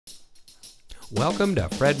Welcome to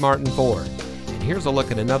Fred Martin Ford, and here's a look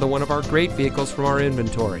at another one of our great vehicles from our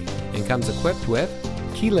inventory, and comes equipped with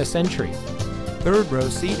keyless entry, third row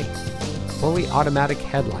seating, fully automatic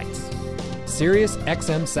headlights, Sirius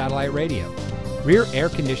XM satellite radio, rear air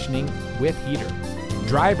conditioning with heater,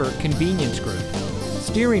 driver convenience group,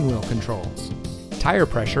 steering wheel controls, tire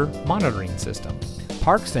pressure monitoring system,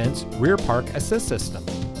 Park Sense rear park assist system,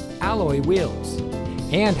 alloy wheels,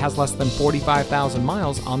 and has less than 45,000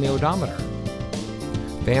 miles on the odometer.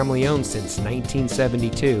 Family owned since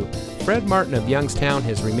 1972, Fred Martin of Youngstown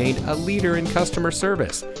has remained a leader in customer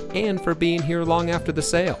service and for being here long after the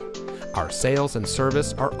sale. Our sales and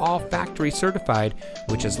service are all factory certified,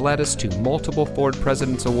 which has led us to multiple Ford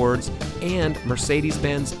President's Awards and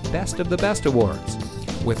Mercedes-Benz Best of the Best Awards.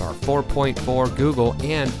 With our 4.4 Google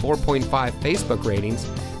and 4.5 Facebook ratings,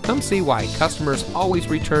 come see why customers always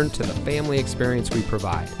return to the family experience we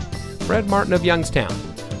provide. Fred Martin of Youngstown.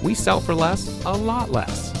 We sell for less, a lot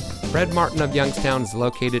less. Fred Martin of Youngstown is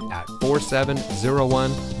located at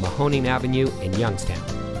 4701 Mahoning Avenue in Youngstown.